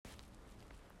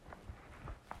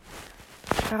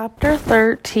Chapter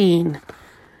 13.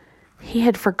 He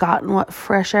had forgotten what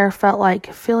fresh air felt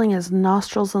like, filling his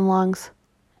nostrils and lungs.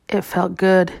 It felt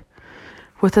good.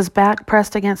 With his back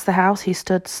pressed against the house, he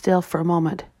stood still for a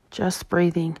moment, just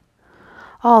breathing.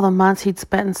 All the months he'd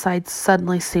spent inside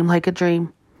suddenly seemed like a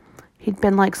dream. He'd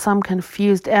been like some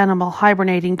confused animal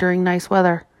hibernating during nice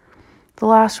weather. The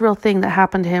last real thing that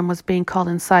happened to him was being called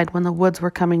inside when the woods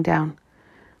were coming down.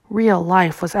 Real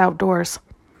life was outdoors.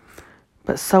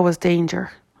 But so was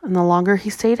danger, and the longer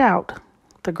he stayed out,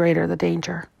 the greater the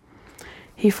danger.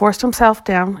 He forced himself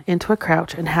down into a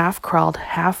crouch and half crawled,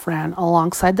 half ran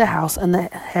alongside the house and the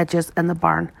hedges and the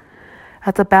barn.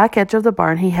 At the back edge of the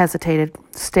barn, he hesitated,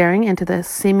 staring into the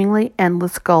seemingly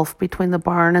endless gulf between the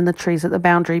barn and the trees at the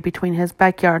boundary between his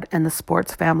backyard and the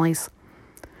sports families.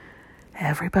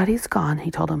 Everybody's gone, he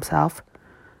told himself.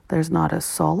 There's not a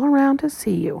soul around to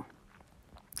see you.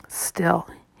 Still,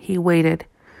 he waited,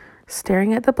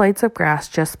 staring at the blades of grass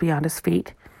just beyond his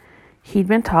feet. He'd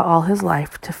been taught all his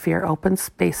life to fear open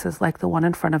spaces like the one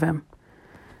in front of him.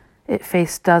 It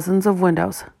faced dozens of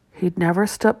windows. He'd never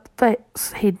stepped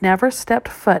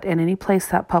foot in any place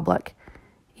that public,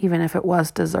 even if it was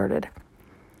deserted.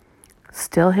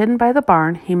 Still hidden by the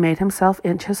barn, he made himself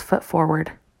inch his foot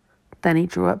forward. Then he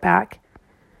drew it back.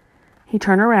 He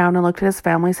turned around and looked at his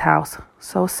family's house,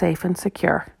 so safe and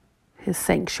secure, his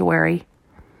sanctuary.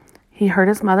 He heard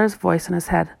his mother's voice in his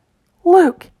head.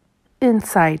 Luke!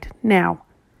 Inside, now.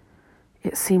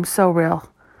 It seemed so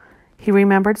real. He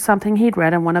remembered something he'd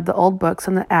read in one of the old books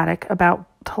in the attic about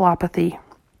telepathy.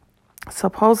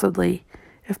 Supposedly,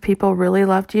 if people really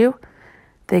loved you,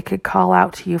 they could call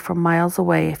out to you from miles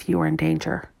away if you were in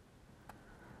danger.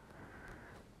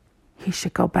 He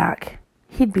should go back.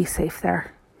 He'd be safe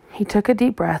there. He took a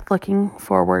deep breath, looking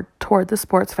forward toward the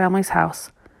sports family's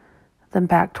house, then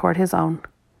back toward his own.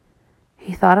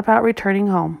 He thought about returning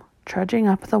home, trudging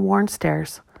up the worn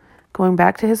stairs, going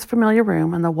back to his familiar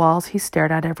room and the walls he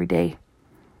stared at every day.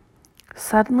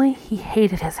 Suddenly, he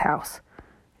hated his house.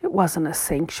 It wasn't a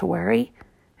sanctuary.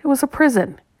 It was a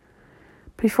prison.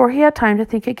 Before he had time to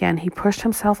think again, he pushed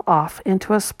himself off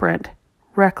into a sprint,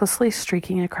 recklessly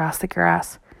streaking across the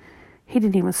grass. He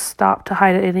didn't even stop to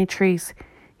hide at any trees.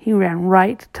 He ran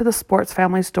right to the sports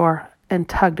family's door and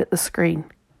tugged at the screen.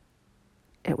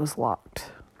 It was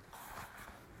locked.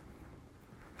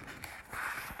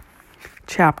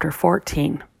 Chapter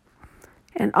 14.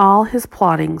 In all his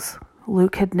plottings,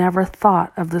 Luke had never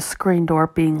thought of the screen door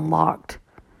being locked.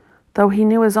 Though he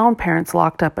knew his own parents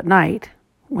locked up at night,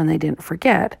 when they didn't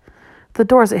forget, the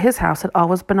doors at his house had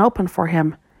always been open for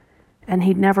him, and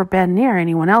he'd never been near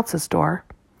anyone else's door.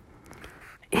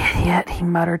 Idiot, he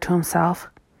muttered to himself.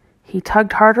 He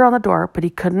tugged harder on the door, but he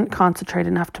couldn't concentrate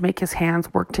enough to make his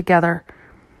hands work together.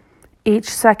 Each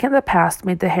second that passed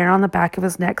made the hair on the back of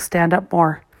his neck stand up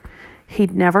more.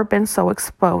 He'd never been so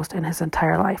exposed in his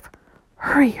entire life.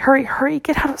 Hurry, hurry, hurry,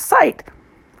 get out of sight!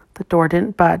 The door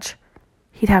didn't budge.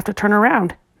 He'd have to turn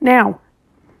around, now.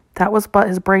 That was what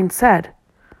his brain said.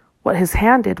 What his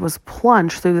hand did was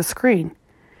plunge through the screen.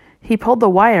 He pulled the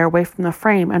wire away from the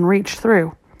frame and reached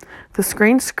through. The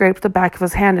screen scraped the back of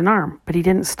his hand and arm, but he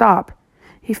didn't stop.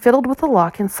 He fiddled with the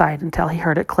lock inside until he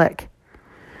heard it click.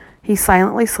 He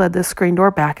silently slid the screen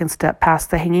door back and stepped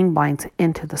past the hanging blinds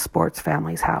into the sports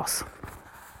family's house.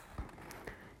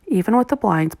 Even with the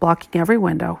blinds blocking every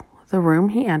window, the room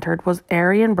he entered was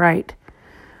airy and bright.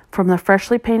 From the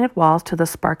freshly painted walls to the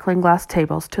sparkling glass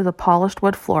tables to the polished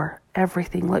wood floor,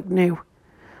 everything looked new.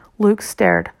 Luke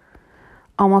stared.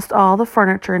 Almost all the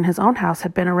furniture in his own house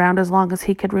had been around as long as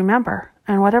he could remember,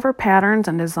 and whatever patterns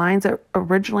and designs it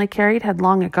originally carried had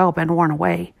long ago been worn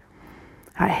away.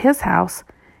 At his house,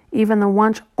 even the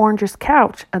once orangish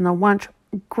couch and the once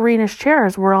greenish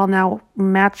chairs were all now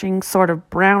matching sort of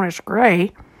brownish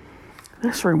gray.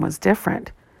 This room was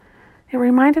different. It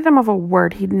reminded him of a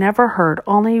word he'd never heard,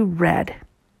 only read.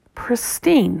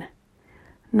 Pristine.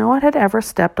 No one had ever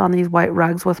stepped on these white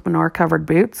rugs with manure-covered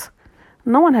boots.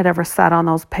 No one had ever sat on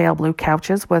those pale blue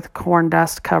couches with corn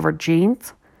dust-covered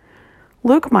jeans.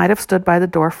 Luke might have stood by the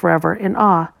door forever in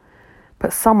awe,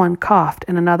 but someone coughed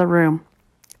in another room.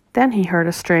 Then he heard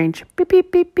a strange beep,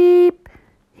 beep, beep, beep.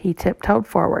 He tiptoed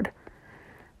forward.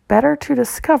 Better to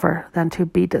discover than to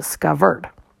be discovered.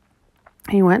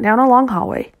 He went down a long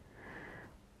hallway.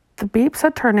 The beeps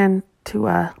had turned into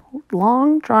a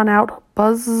long, drawn-out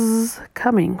buzz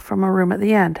coming from a room at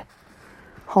the end.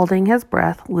 Holding his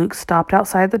breath, Luke stopped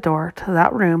outside the door to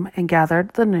that room and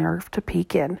gathered the nerve to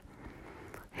peek in.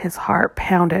 His heart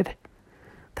pounded.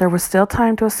 There was still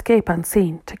time to escape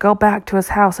unseen, to go back to his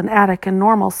house and attic and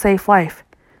normal, safe life.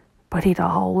 But he'd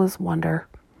always wonder.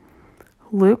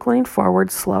 Luke leaned forward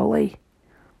slowly.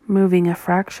 moving a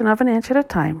fraction of an inch at a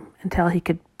time until he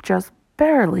could just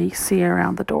barely see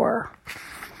around the door.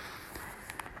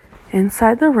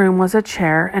 Inside the room was a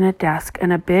chair and a desk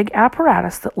and a big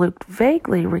apparatus that Luke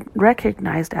vaguely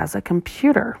recognized as a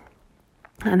computer.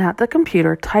 And at the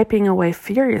computer, typing away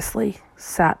furiously,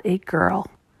 sat a girl.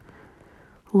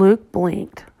 Luke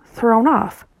blinked, thrown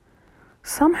off.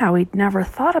 Somehow he'd never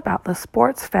thought about the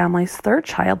sports family's third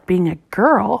child being a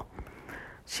girl.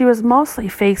 She was mostly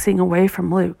facing away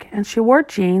from Luke, and she wore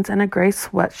jeans and a gray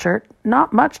sweatshirt,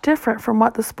 not much different from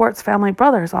what the sports family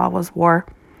brothers always wore.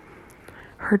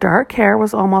 Her dark hair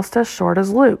was almost as short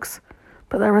as Luke's,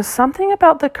 but there was something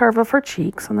about the curve of her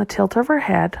cheeks and the tilt of her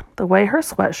head, the way her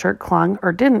sweatshirt clung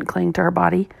or didn't cling to her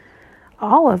body.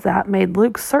 All of that made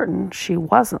Luke certain she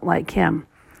wasn't like him.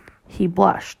 He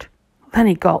blushed. Then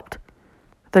he gulped.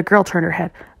 The girl turned her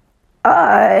head.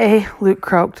 Luke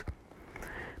croaked.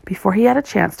 Before he had a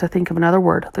chance to think of another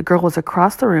word, the girl was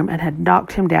across the room and had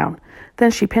knocked him down.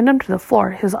 Then she pinned him to the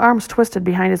floor, his arms twisted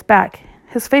behind his back,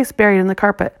 his face buried in the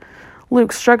carpet.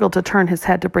 Luke struggled to turn his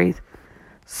head to breathe.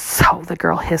 "So," the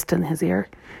girl hissed in his ear,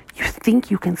 "you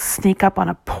think you can sneak up on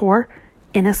a poor,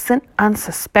 innocent,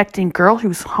 unsuspecting girl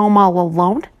who's home all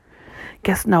alone?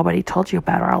 Guess nobody told you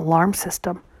about our alarm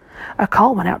system. A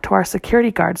call went out to our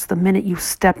security guards the minute you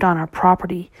stepped on our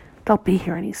property. They'll be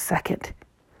here any second."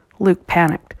 Luke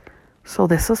panicked. So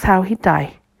this is how he'd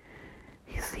die.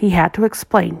 He had to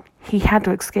explain. He had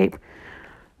to escape.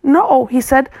 "No," he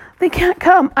said. "They can't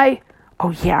come.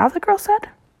 "Oh, yeah," the girl said.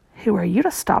 "Who are you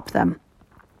to stop them?"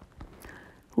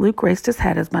 Luke raised his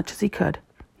head as much as he could.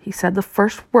 He said the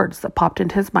first words that popped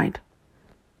into his mind.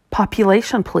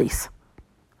 "Population police."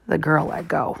 The girl let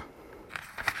go.